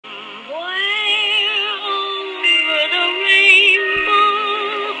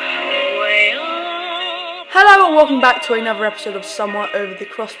welcome back to another episode of Somewhat Over the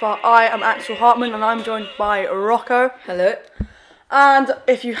Crossbar. I am Axel Hartman and I'm joined by Rocco. Hello. And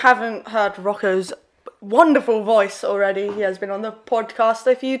if you haven't heard Rocco's wonderful voice already, he has been on the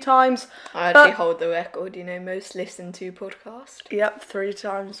podcast a few times. I actually hold the record, most listened to podcast. Yep, 3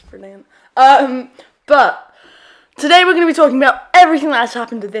 times, brilliant. But today we're going to be talking about everything that has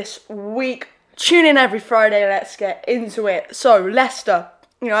happened this week. Tune in every Friday, let's get into it. So, Leicester,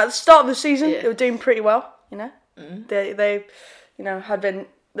 at the start of the season, they were doing pretty well, They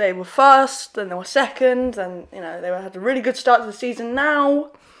they were first, then they were second, and, they had a really good start to the season.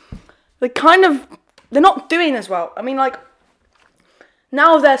 Now, they're not doing as well. I mean,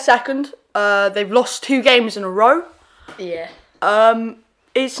 now they're second. They've lost 2 games in a row. Yeah.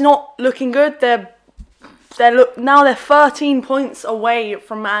 It's not looking good. They're 13 points away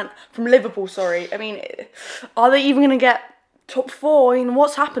from Liverpool. Sorry. I mean, are they even going to get top 4? I mean,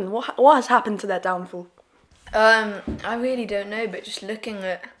 what's happened? What has happened to their downfall? I really don't know, but just looking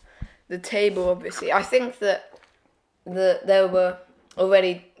at the table, obviously, I think that there were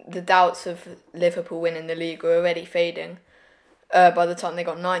already the doubts of Liverpool winning the league were already fading by the time they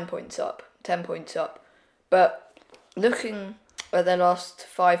got 9 points up, 10 points up. But looking at their last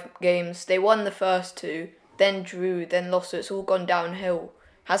 5 games, they won the first 2, then drew, then lost, so it's all gone downhill.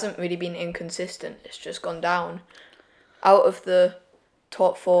 Hasn't really been inconsistent, it's just gone down. Out of the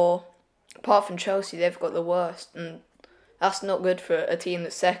top 4, apart from Chelsea, they've got the worst, and that's not good for a team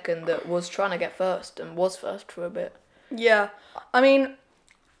that's second that was trying to get first and was first for a bit. Yeah, I mean,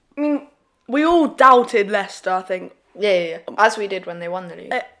 we all doubted Leicester, I think. Yeah, as we did when they won the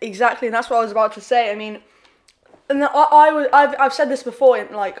league. Exactly, and that's what I was about to say. I mean, and I've said this before,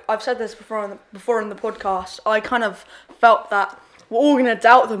 I've said this before in the podcast. I kind of felt that we're all going to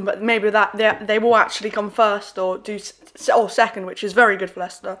doubt them, but maybe that they will actually come first or second, which is very good for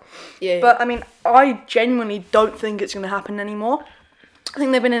Leicester. Yeah. But I mean, I genuinely don't think it's going to happen anymore. I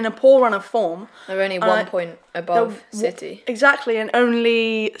think they've been in a poor run of form. They're only 1 point above City. Exactly, and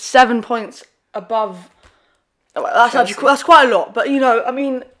only 7 points above. Well, that's quite a lot. But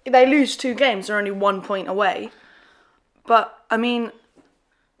they lose 2 games, they're only 1 point away. But I mean,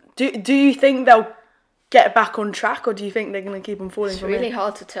 do you think they'll get back on track, or do you think they're going to keep on falling? It's really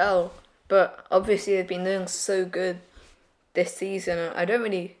hard to tell. But obviously they've been doing so good this season.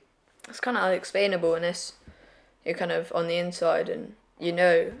 It's kind of unexplainable unless you're kind of on the inside and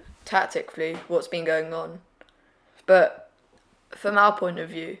tactically what's been going on. But from our point of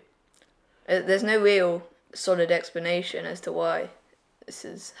view, there's no real solid explanation as to why this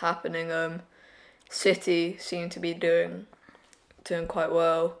is happening. City seem to be doing quite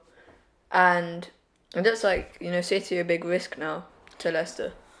well, and it looks like City are a big risk now to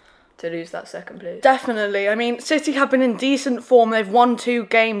Leicester to lose that second place. Definitely. I mean, City have been in decent form. They've won 2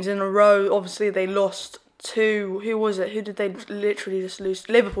 games in a row. Obviously, they lost to, who was it? Who did they literally just lose?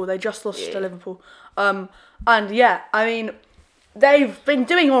 Liverpool. They just lost to Liverpool. They've been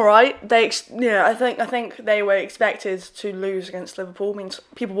doing all right. I think they were expected to lose against Liverpool. I mean,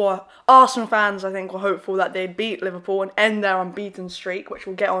 Arsenal fans, I think, were hopeful that they'd beat Liverpool and end their unbeaten streak, which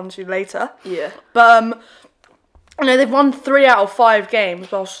we'll get on to later. Yeah. But they've won 3 out of 5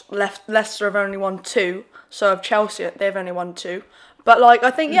 games, whilst Leicester have only won 2. So have Chelsea, they've only won 2. But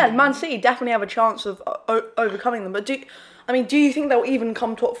I think Man City definitely have a chance of overcoming them. But do you think they'll even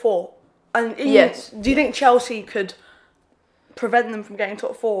come top 4? And yes. Do you think Chelsea could prevent them from getting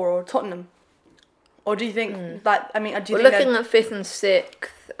top 4, or Tottenham? Or do you think We're looking at 5th and 6th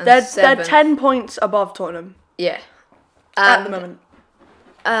and 7th. They're 10 points above Tottenham. Yeah. At the moment.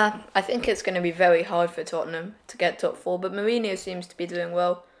 I think it's going to be very hard for Tottenham to get top 4, but Mourinho seems to be doing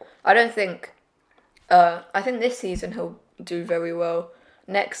well. I think this season he'll do very well.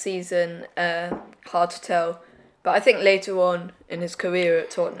 Next season, hard to tell. But I think later on in his career at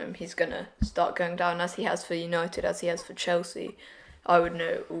Tottenham, he's going to start going down, as he has for United, as he has for Chelsea. I would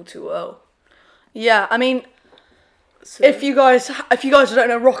know all too well. Yeah, I mean, if you guys don't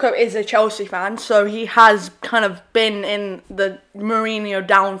know, Rocco is a Chelsea fan, so he has kind of been in the Mourinho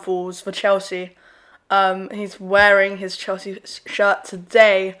downfalls for Chelsea. He's wearing his Chelsea shirt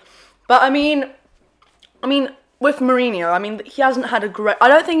today. But I mean, with Mourinho, he hasn't had I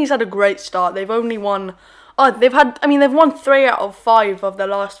don't think he's had a great start. They've only won. They've won 3 out of 5 of their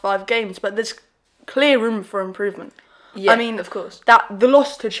last 5 games, but there's clear room for improvement. Yeah, of course. The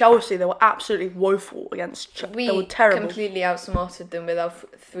loss to Chelsea, they were absolutely woeful against Chelsea. They were terrible. We completely outsmarted them with our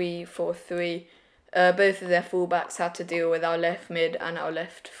 3-4-3. Both of their fullbacks had to deal with our left mid and our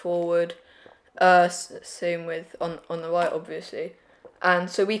left forward. Same with on the right, obviously. And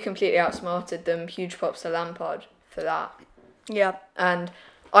so we completely outsmarted them. Huge props to Lampard for that. Yeah. And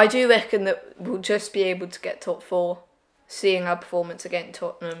I do reckon that we'll just be able to get top 4. Seeing our performance against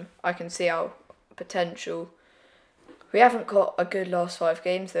Tottenham, I can see our potential. We haven't got a good last 5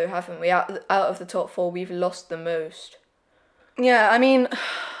 games though, haven't we? Out of the top 4, we've lost the most. Yeah, I mean,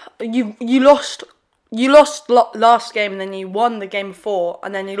 you lost last game, and then you won the game before,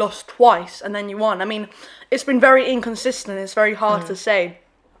 and then you lost twice, and then you won. I mean, it's been very inconsistent. It's very hard to say.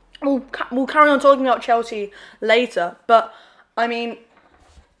 We'll carry on talking about Chelsea later, but I mean,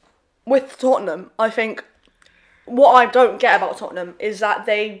 with Tottenham, I think what I don't get about Tottenham is that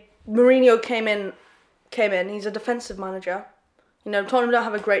Mourinho came in. He's a defensive manager. You know, Tottenham don't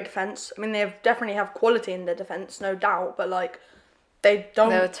have a great defense. I mean, they definitely have quality in their defense, no doubt. But like, they don't.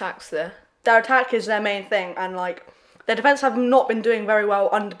 Their attack's there. Their attack is their main thing, and like, their defense have not been doing very well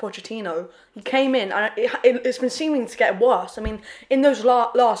under Pochettino. He came in, and it's been seeming to get worse. I mean, in those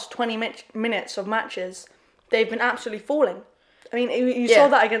last 20 minutes of matches, they've been absolutely falling. I mean, you saw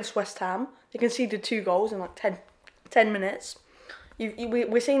that against West Ham. They conceded 2 goals in like 10 minutes.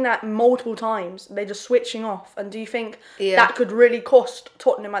 We're seeing that multiple times. They're just switching off. And do you think that could really cost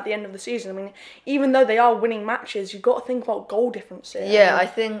Tottenham at the end of the season? I mean, even though they are winning matches, you've got to think about goal difference here. Yeah, I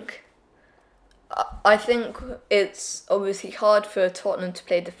think it's obviously hard for Tottenham to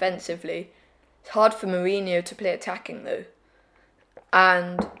play defensively. It's hard for Mourinho to play attacking though.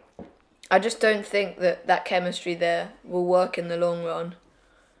 And I just don't think that chemistry there will work in the long run.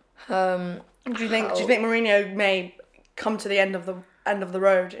 Do you think Mourinho may come to the end of the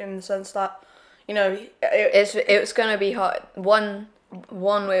road in the sense that, you know, it's going to be hard one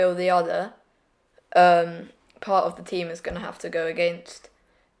way or the other. Part of the team is going to have to go against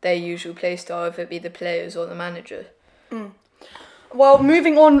their usual play style, if it be the players or the manager. Well,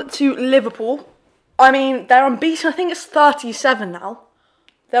 moving on to Liverpool. I mean, they're unbeaten. I think it's 37 now.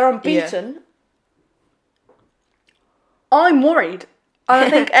 They're unbeaten. Yeah. I'm worried. And I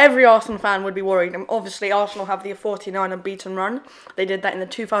think every Arsenal fan would be worried. And obviously, Arsenal have the 49 unbeaten run. They did that in the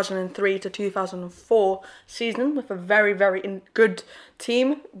 2003 to 2004 season with a very, very good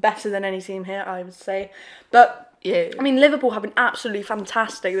team. Better than any team here, I would say. But, yeah, I mean, Liverpool have been absolutely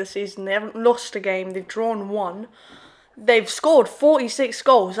fantastic this season. They haven't lost a game. They've drawn 1. They've scored 46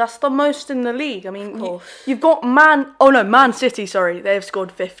 goals. That's the most in the league. I mean, you've got Man City, sorry. They've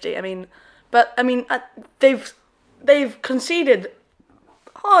scored 50. I mean, they've conceded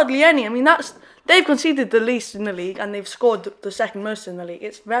hardly any. I mean, they've conceded the least in the league, and they've scored the second most in the league.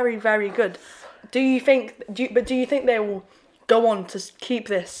 It's very, very good. Do you think they will go on to keep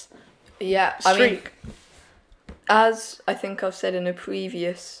this streak? I mean, as I think I've said in a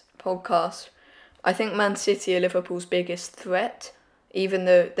previous podcast, I think Man City are Liverpool's biggest threat, even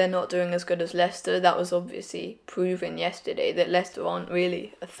though they're not doing as good as Leicester. That was obviously proven yesterday that Leicester aren't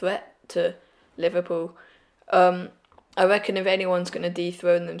really a threat to Liverpool. I reckon if anyone's going to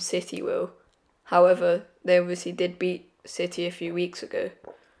dethrone them, City will. However, they obviously did beat City a few weeks ago.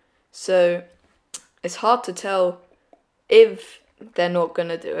 So it's hard to tell if they're not going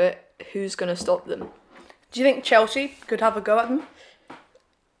to do it, who's going to stop them. Do you think Chelsea could have a go at them?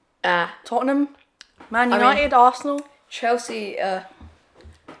 Tottenham? Man United? Arsenal? Chelsea...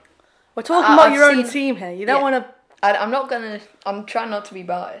 We're talking about your own team here. You don't want to... I'm trying not to be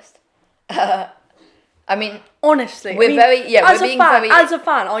biased. I mean, honestly, as a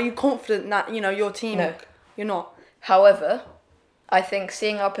fan, are you confident that, you know, your team? No, you're not. However, I think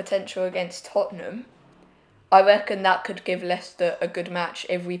seeing our potential against Tottenham, I reckon that could give Leicester a good match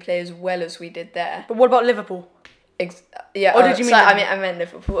if we play as well as we did there. But what about Liverpool? Or did you mean? I meant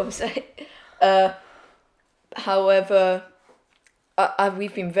Liverpool. I'm saying. However,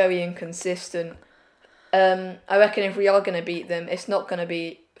 we've been very inconsistent. I reckon if we are going to beat them, it's not going to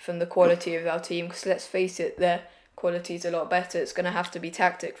be from the quality of our team, because let's face it, their quality is a lot better. It's going to have to be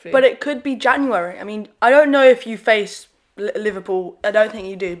tactically. But it could be January. I mean, I don't know if you face Liverpool. I don't think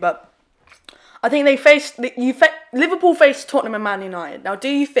you do, but I think Liverpool faced Tottenham and Man United. Now, do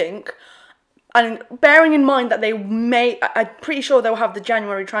you think, and bearing in mind that I'm pretty sure they'll have the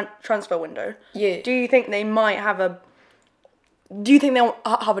January transfer window. Yeah. Do you think they might have do you think they'll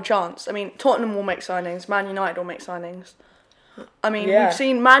have a chance? I mean, Tottenham will make signings. Man United will make signings. I mean, we've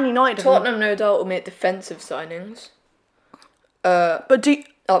seen Man United... Tottenham, no doubt, will make defensive signings. But do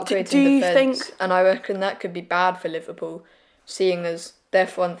you think... And I reckon that could be bad for Liverpool, seeing as their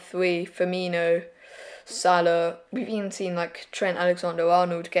front three, Firmino, Salah... We've even seen, like, Trent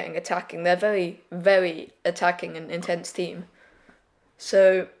Alexander-Arnold getting attacking. They're very, very attacking and intense team.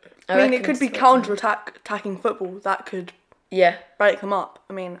 So... I mean, it could be counter-attacking football that could... break them up.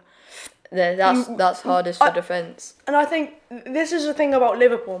 I mean... That's hardest for defence. And I think this is the thing about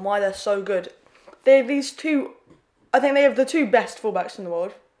Liverpool and why they're so good. They have these two I think they have the two best fullbacks in the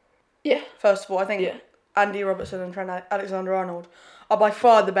world. Yeah. First of all, I think Andy Robertson and Trent Alexander-Arnold are by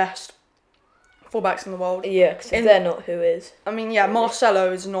far the best fullbacks in the world. Yeah, because if they're not, who is? I mean, yeah,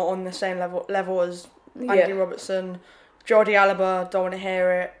 Marcelo is not on the same level as Andy Robertson. Jordi Alba, don't want to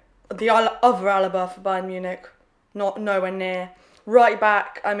hear it. The other Alba for Bayern Munich, nowhere near. Right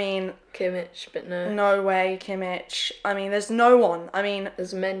back, I mean... Kimmich, but no. No way, Kimmich. I mean, there's no one. I mean...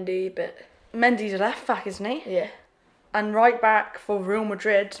 There's Mendy, but... Mendy's a left back, isn't he? Yeah. And right back for Real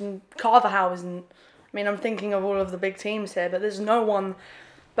Madrid, and Carvajal isn't... I mean, I'm thinking of all of the big teams here, but there's no one...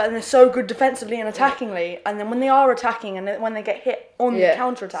 But they're so good defensively and attackingly, and then when they are attacking and when they get hit on the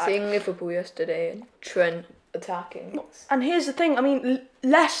counter-attack... Seeing Liverpool yesterday and Trent attacking. And here's the thing, I mean,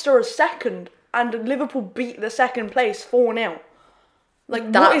 Leicester is second, and Liverpool beat the second place 4-0. Like,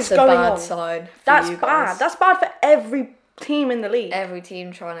 what is going on? That's a bad sign for That's you bad. guys. That's bad for every team in the league. Every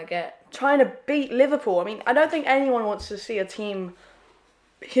team trying to beat Liverpool. I mean, I don't think anyone wants to see a team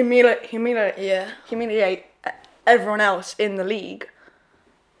humiliate everyone else in the league.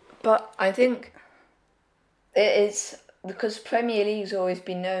 But I think it is because Premier League's always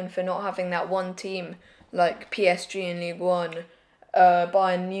been known for not having that one team like PSG in League One,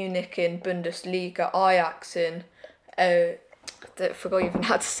 Bayern Munich in Bundesliga, Ajax in I forgot even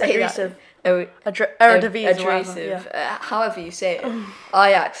how to say Adhesive. that. Eredivisie. However you say it.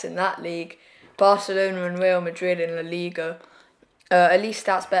 Ajax in that league, Barcelona and Real Madrid in La Liga. At least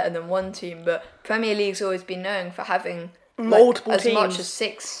that's better than one team, but Premier League's always been known for having multiple as teams. Much as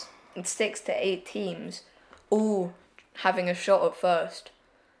six to eight teams all having a shot at first.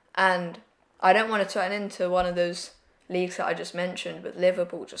 And I don't want to turn into one of those leagues that I just mentioned, but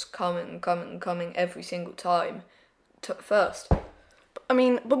Liverpool just coming every single time to first. I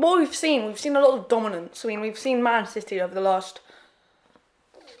mean, but what we've seen a lot of dominance. I mean, we've seen Man City over the last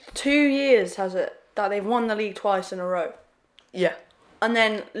 2 years, has it, that they've won the league twice in a row. Yeah. And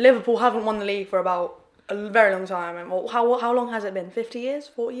then Liverpool haven't won the league for about a very long time. I mean, how long has it been? 50 years?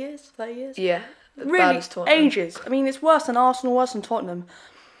 40 years? 30 years? Yeah. Really, ages. I mean, it's worse than Arsenal, worse than Tottenham.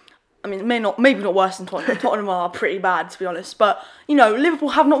 I mean, maybe not worse than Tottenham. Tottenham are pretty bad, to be honest. But, you know, Liverpool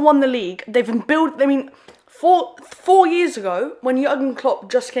have not won the league. They've been built... I mean, 4 years ago, when Jurgen Klopp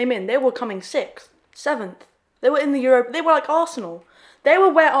just came in, they were coming 6th, 7th. They were in the Europe... They were like Arsenal. They were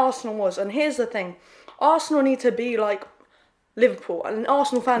where Arsenal was. And here's the thing. Arsenal need to be like Liverpool. And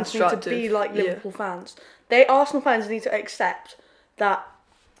Arsenal fans need to be like Liverpool fans. Arsenal fans need to accept that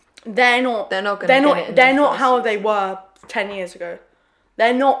they're not how they were 10 years ago.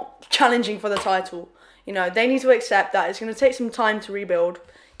 They're not challenging for the title. You know, they need to accept that it's going to take some time to rebuild.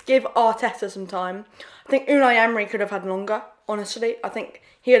 Give Arteta some time. I think Unai Emery could have had longer, honestly. I think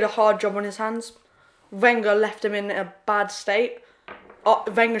he had a hard job on his hands. Wenger left him in a bad state.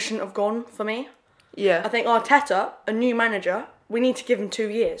 Wenger shouldn't have gone, for me. Yeah. I think Arteta, a new manager, we need to give him 2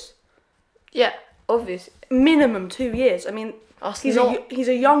 years. Yeah, obviously. Minimum 2 years. I mean, he's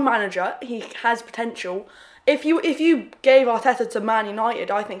a young manager. He has potential. If you gave Arteta to Man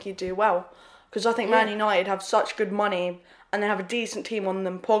United, I think he'd do well. Because I think Man United have such good money and they have a decent team on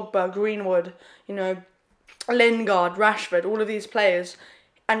them. Pogba, Greenwood, you know, Lingard, Rashford, all of these players.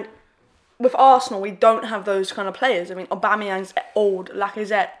 And with Arsenal, we don't have those kind of players. I mean, Aubameyang's old,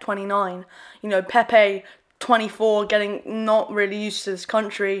 Lacazette, 29. You know, Pepe, 24, getting not really used to this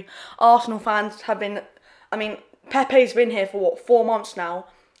country. Arsenal fans have been... I mean, Pepe's been here for, 4 months now.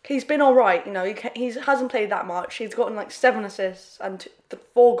 He's been all right, you know. He hasn't played that much. He's gotten like 7 assists and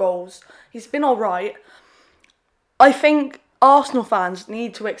 4 goals. He's been all right. I think Arsenal fans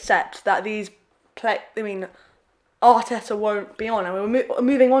need to accept that Arteta won't be on. And we're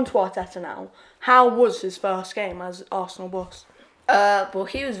moving on to Arteta now. How was his first game as Arsenal boss? Well,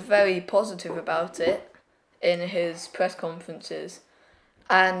 he was very positive about it in his press conferences.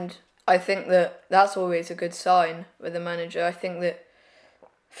 And I think that that's always a good sign with a manager. I think that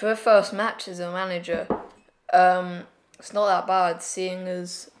for a first match as a manager, it's not that bad, seeing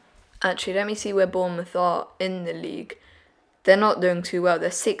as... Actually, let me see where Bournemouth are in the league. They're not doing too well.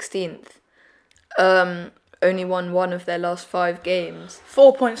 They're 16th. Only won 1 of their last 5 games.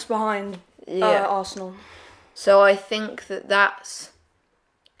 4 points behind Arsenal. So I think that that's,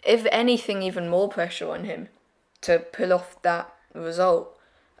 if anything, even more pressure on him to pull off that result.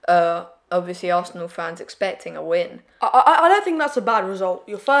 Obviously, Arsenal fans expecting a win. I don't think that's a bad result.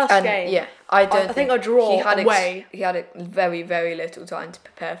 Your first game. Yeah, I think a draw away. He had a very, very little time to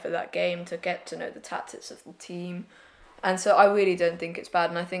prepare for that game, to get to know the tactics of the team. And so I really don't think it's bad,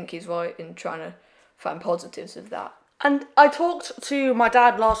 and I think he's right in trying to find positives of that. And I talked to my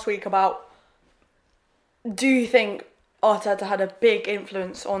dad last week about, do you think Arteta had a big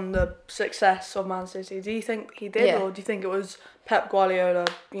influence on the success of Man City. Do you think he did, Yeah. or do you think it was Pep Guardiola?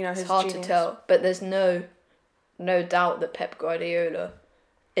 You know, his It's hard genius? to tell, but there's no doubt that Pep Guardiola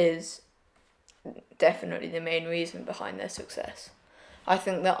is definitely the main reason behind their success. I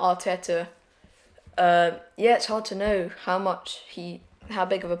think that Arteta, it's hard to know how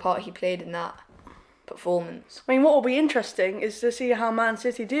big of a part he played in that performance. I mean, what will be interesting is to see how Man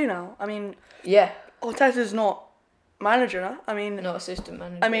City do now. I mean, Yeah, Arteta's not manager now. I mean, not assistant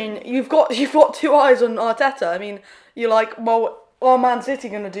manager. I mean, you've got two eyes on Arteta. I mean, you're like, well, are Man City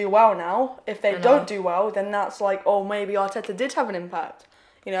going to do well now? If they I know. don't do well, then that's like, oh, maybe Arteta did have an impact,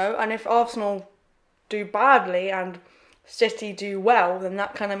 you know. And if Arsenal do badly and City do well, then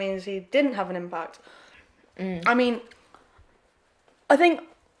that kind of means he didn't have an impact. I mean,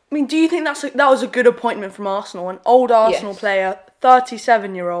 do you think that was a good appointment from Arsenal? An old Arsenal Yes. player,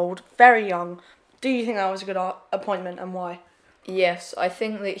 37-year-old, very young. Do you think that was a good appointment, and why? Yes, I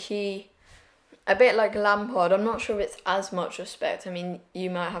think that he, a bit like Lampard. I'm not sure if it's as much respect. I mean,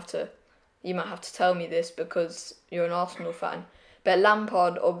 you might have to tell me this because you're an Arsenal fan. But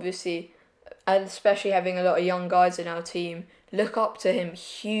Lampard, obviously, and especially having a lot of young guys in our team, look up to him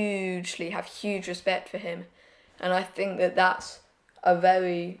hugely, have huge respect for him, and I think that that's a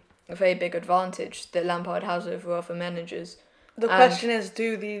very big advantage that Lampard has over other managers. The And question is,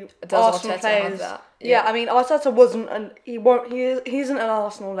 do the does Arsenal Arteta players? have that? Yeah, I mean, Arteta wasn't, and he isn't an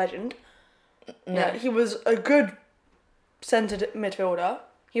Arsenal legend. No. Yeah, he was a good centred midfielder.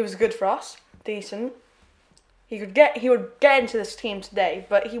 He was good for us, decent. He would get into this team today,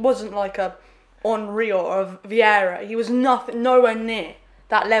 but he wasn't like a Henry or a Vieira. He was nowhere near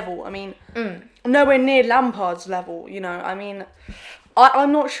that level. I mean, nowhere near Lampard's level. You know, I mean,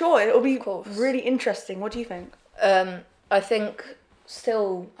 I'm not sure. It'll be course. really interesting. What do you think? I think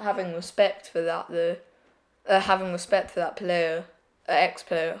still having respect for that, player,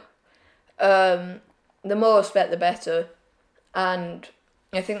 ex-player. The more respect, the better, and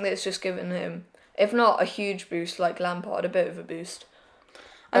I think that it's just given him, if not a huge boost like Lampard, a bit of a boost.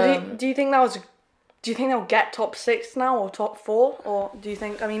 Do you think do you think they'll get top 6 now or top 4, or do you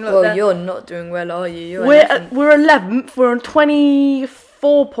think? I mean, look, Well, you're not doing well, are you? we're 11th. We're on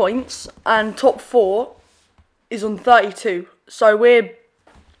 24 points, and top 4 is on 32. So we're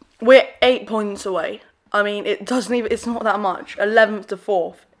 8 points away. I mean, it's not that much. 11th to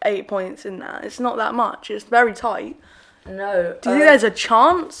 4th, 8 points in that. It's not that much. It's very tight. No. Do you think there's a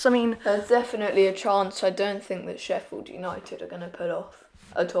chance? I mean, There's definitely a chance. I don't think that Sheffield United are going to pull off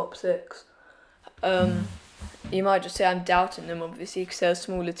a top 6. You might just say I'm doubting them, obviously, because they're a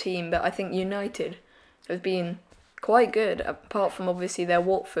smaller team, but I think United have been quite good, apart from obviously their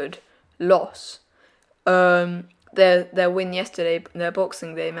Watford loss. Their win yesterday, their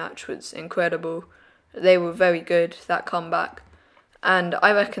Boxing Day match was incredible. They were very good, that comeback, and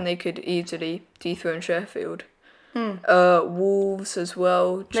I reckon they could easily dethrone Sheffield. Wolves as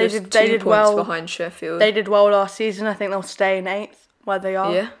well, just they 2 did points well. behind Sheffield. they did well last season. I think they'll stay in 8th where they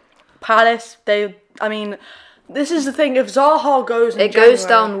are. Yeah. Palace, I mean, this is the thing. If Zaha goes in It goes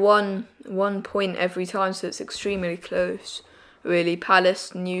January- down one point every time, so it's extremely close. Really,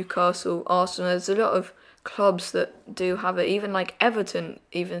 Palace, Newcastle, Arsenal. There's a lot of clubs that do have it. Even like Everton,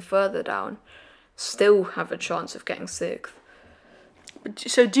 even further down, still have a chance of getting 6th.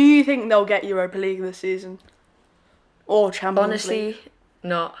 So do you think they'll get Europa League this season? Or Champions League? Honestly,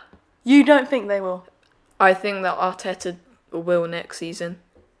 not. You don't think they will? I think that Arteta will next season,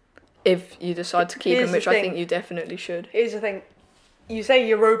 if you decide to keep Here's him, the which I thing. think you definitely should. Here's the thing. You say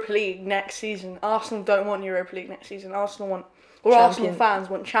Europa League next season. Arsenal don't want Europa League next season. Arsenal fans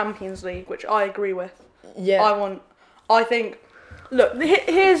want Champions League, which I agree with. Yeah.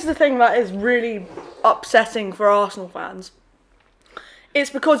 Here's the thing that is really upsetting for Arsenal fans. It's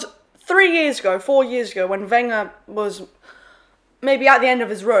because 4 years ago, when Wenger was maybe at the end of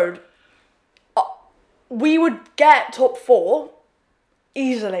his road, we would get top 4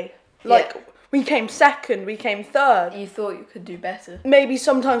 easily. Like, we came second, we came third. You thought you could do better. Maybe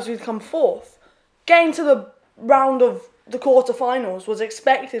sometimes we'd come 4th. Getting to the round of the quarterfinals was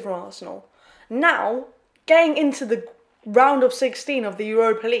expected from Arsenal. Now, getting into the round of 16 of the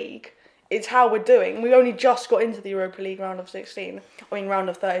Europa League is how we're doing. We only just got into the Europa League round of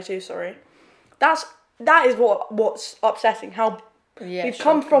 32, sorry. That is what's upsetting. How we've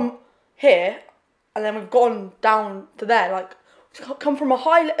come from here and then we've gone down to there. Like, we've come from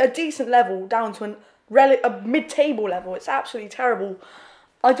a decent level down to a mid-table level. It's absolutely terrible.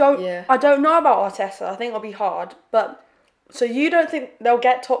 I don't know about Arteta. I think it'll be hard. But so you don't think they'll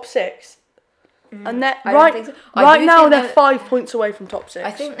get top 6? And right now they're 5 points away from top 6.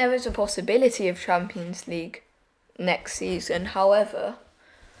 I think there is a possibility of Champions League next season. However,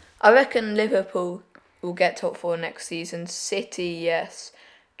 I reckon Liverpool will get top 4 next season. City, yes.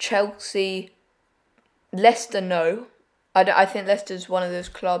 Chelsea, Leicester, no. I think Leicester's one of those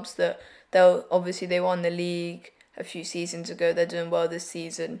clubs that they won the league a few seasons ago. They're doing well this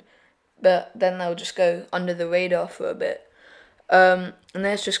season, but then they'll just go under the radar for a bit. And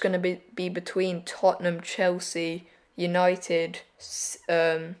there's just going to be between Tottenham, Chelsea, United,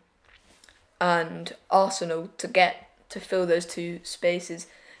 and Arsenal to fill those 2 spaces.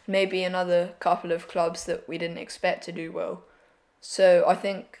 Maybe another couple of clubs that we didn't expect to do well. So I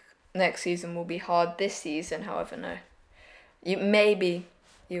think next season will be hard. This season, however, no. Maybe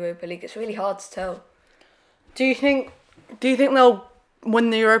Europa League. It's really hard to tell. Do you think they'll win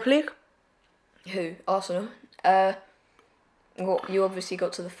the Europa League? Who? Arsenal? Well, you obviously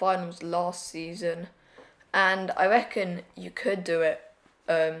got to the finals last season, and I reckon you could do it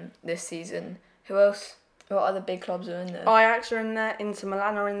this season. Who else? What other big clubs are in there? Ajax are in there, Inter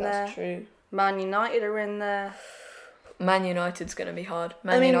Milan are in there. That's true. Man United are in there. Man United's going to be hard.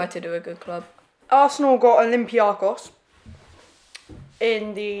 United are a good club. Arsenal got Olympiacos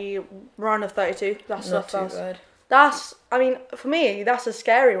in the round of 32. That's not too bad. For me, that's a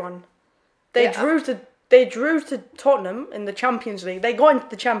scary one. They drew to Tottenham in the Champions League. They got into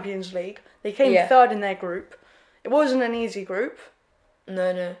the Champions League. They came third in their group. It wasn't an easy group.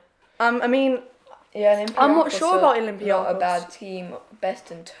 No. Olympiacos I'm not sure about Olympiacos. Not a bad team.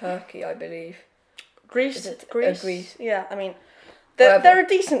 Best in Turkey, I believe. Greece. Greece. Yeah, they're a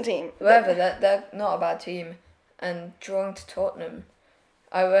decent team. Whatever, they're not a bad team. And drawing to Tottenham,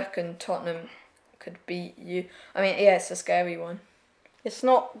 I reckon Tottenham could beat you. It's a scary one. It's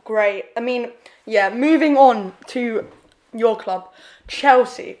not great. Moving on to your club,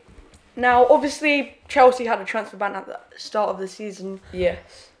 Chelsea. Now, obviously, Chelsea had a transfer ban at the start of the season.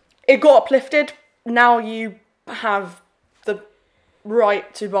 Yes. It got uplifted. Now you have the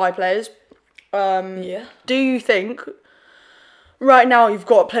right to buy players. Do you think, right now you've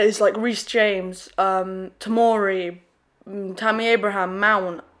got players like Reece James, Tomori, Tammy Abraham,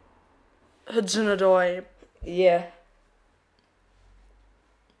 Mount, Hudson-Odoi. Yeah.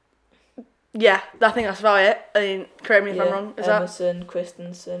 Yeah, I think that's about it. Correct me if I'm wrong. Emerson,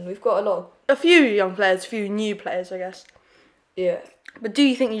 Christensen. We've got a few young players, a few new players, I guess. Yeah. But do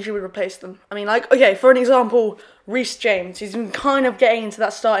you think you should replace them? For an example, Reece James. He's been kind of getting into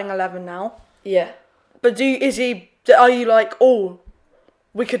that starting 11 now. Yeah. But are you like,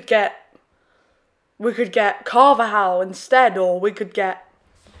 we could get Carvajal instead, or we could get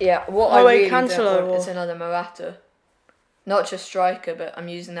I really don't want is another Morata. Not just striker, but I'm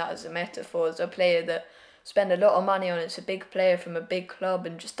using that as a metaphor, as a player that spend a lot of money on. It's a big player from a big club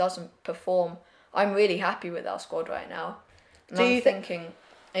and just doesn't perform. I'm really happy with our squad right now. And I'm thinking,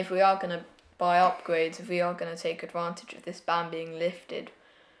 if we are going to buy upgrades, if we are going to take advantage of this ban being lifted,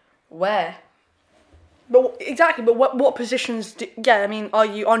 where? But exactly, but what positions are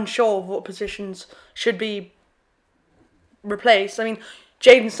you unsure of what positions should be replaced?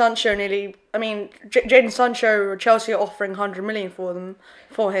 Jadon Sancho Jadon Sancho, Chelsea are offering 100 million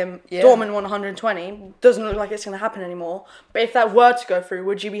for him. Yeah. Dortmund won 120. Doesn't look like it's going to happen anymore. But if that were to go through,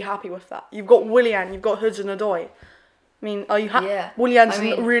 would you be happy with that? You've got Willian, you've got Hudson-Odoi. Are you happy? Yeah. Willian's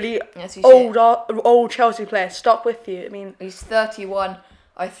a really old Chelsea player. Stuck with you. He's 31.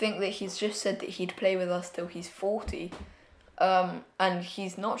 I think that he's just said that he'd play with us till he's 40. And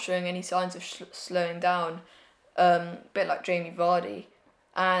he's not showing any signs of slowing down. Bit like Jamie Vardy.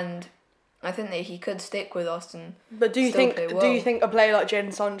 And I think that he could stick with us and But do you still think play well. Do you think a player like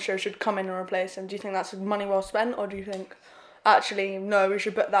Jadon Sancho should come in and replace him? Do you think that's money well spent, or do you think actually no, we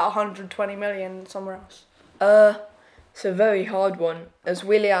should put that 120 million somewhere else? It's a very hard one. As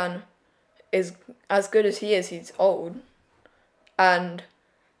Willian is as good as he is, he's old, and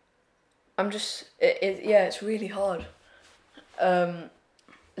it's really hard.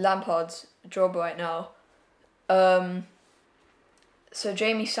 Lampard's job right now. So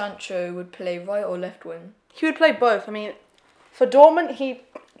Jamie Sancho would play right or left wing? He would play both. For Dortmund, he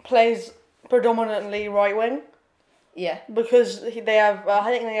plays predominantly right wing. Yeah. Because I think they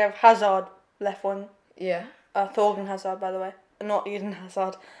have Hazard left wing. Yeah. Thorgan Hazard, by the way. Not Eden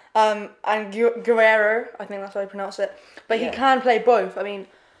Hazard. And Guerrero, I think that's how I pronounce it. But he can play both.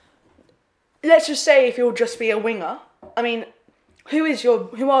 Let's just say if you'll just be a winger. Who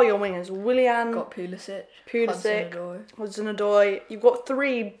are your wingers? Willian. Got Pulisic. Hudson-Odoi. You've got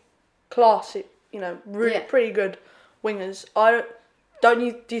 3 classy, pretty good wingers.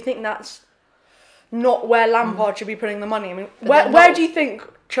 Do you think that's not where Lampard should be putting the money? Where do you think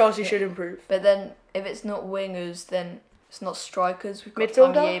Chelsea should improve? But then, if it's not wingers, then it's not strikers. We've got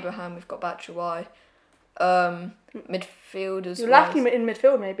Midfielder? Tammy Abraham. We've got Batshuayi. Midfielders. You're lacking in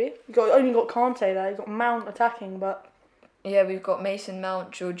midfield, maybe. Only got Kante there. You've got Mount attacking, but... Yeah, we've got Mason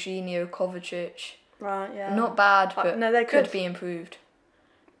Mount, Jorginho, Kovacic. Right, yeah. Not bad, but no, they could be improved.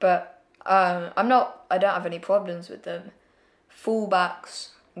 But I don't have any problems with them. Fullbacks,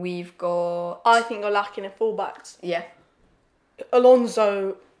 we've got... I think you're lacking in fullbacks. Yeah.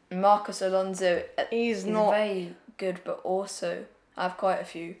 Alonso... Marcos Alonso, he's not very good, but also I have quite a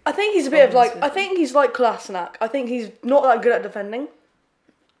few. I think he's a bit of like... with I think he's like Kolasinac. I think he's not that good at defending.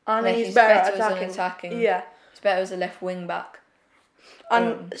 I think he's better at as an attacking. Yeah. He's better as a left wing back.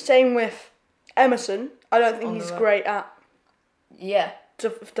 And same with Emerson. I don't think On he's the right. great at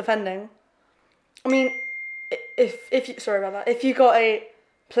defending. I mean, if you, sorry about that. If you got a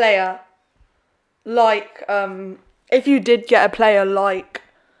player like if you did get a player like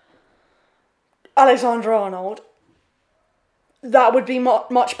Alexander Arnold, that would be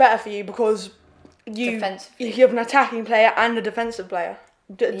much better for you because you have an attacking player and a defensive player.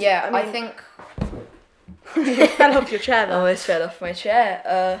 Yeah, I think. You fell off your chair I there. almost fell off my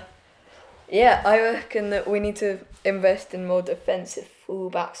chair. Yeah, I reckon that we need to invest in more defensive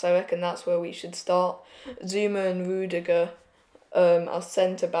fullbacks. I reckon that's where we should start. Zuma and Rudiger, our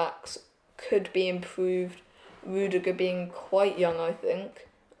centre backs, could be improved. Rudiger being quite young, I think.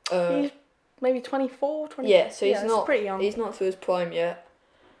 He's maybe 24, 20. Yeah, so he's not pretty young. He's not through his prime yet,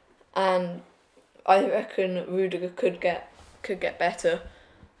 and I reckon Rudiger could get better.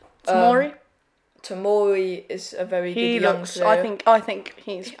 Tomori? Tomori is a very good young player. I think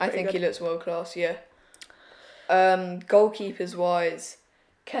he's. I think good. he looks world class. Yeah. Goalkeepers wise,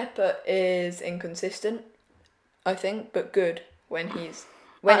 Kepa is inconsistent, I think, but good when he's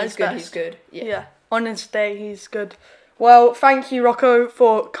good. best. He's good. Yeah. On his day, he's good. Well, thank you, Rocco,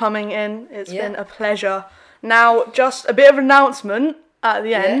 for coming in. It's been a pleasure. Now, just a bit of announcement at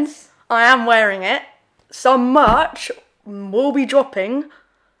the end. Yes. I am wearing it. Some merch will be dropping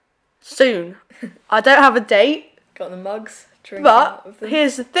soon. I don't have a date, Got the mugs. Drink but out of them.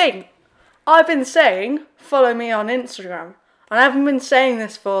 here's the thing. I've been saying, follow me on Instagram. And I haven't been saying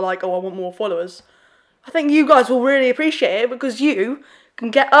this for I want more followers. I think you guys will really appreciate it because you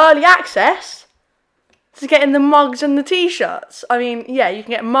can get early access to getting the mugs and the t-shirts. I mean, yeah, you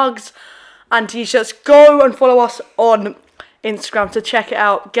can get mugs and t-shirts. Go and follow us on Instagram to check it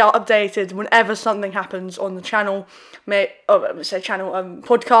out. Get updated whenever something happens on the channel.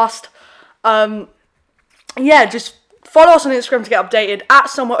 Podcast. Yeah, just follow us on Instagram to get updated at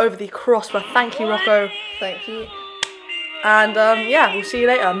Somewhere Over the Crossbar. Thank you, Rocco. Thank you. And yeah, we'll see you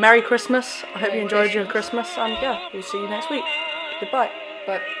later. Merry Christmas. I hope you Merry enjoyed your Christmas. And yeah, we'll see you next week. Goodbye.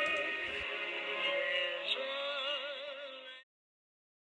 Bye.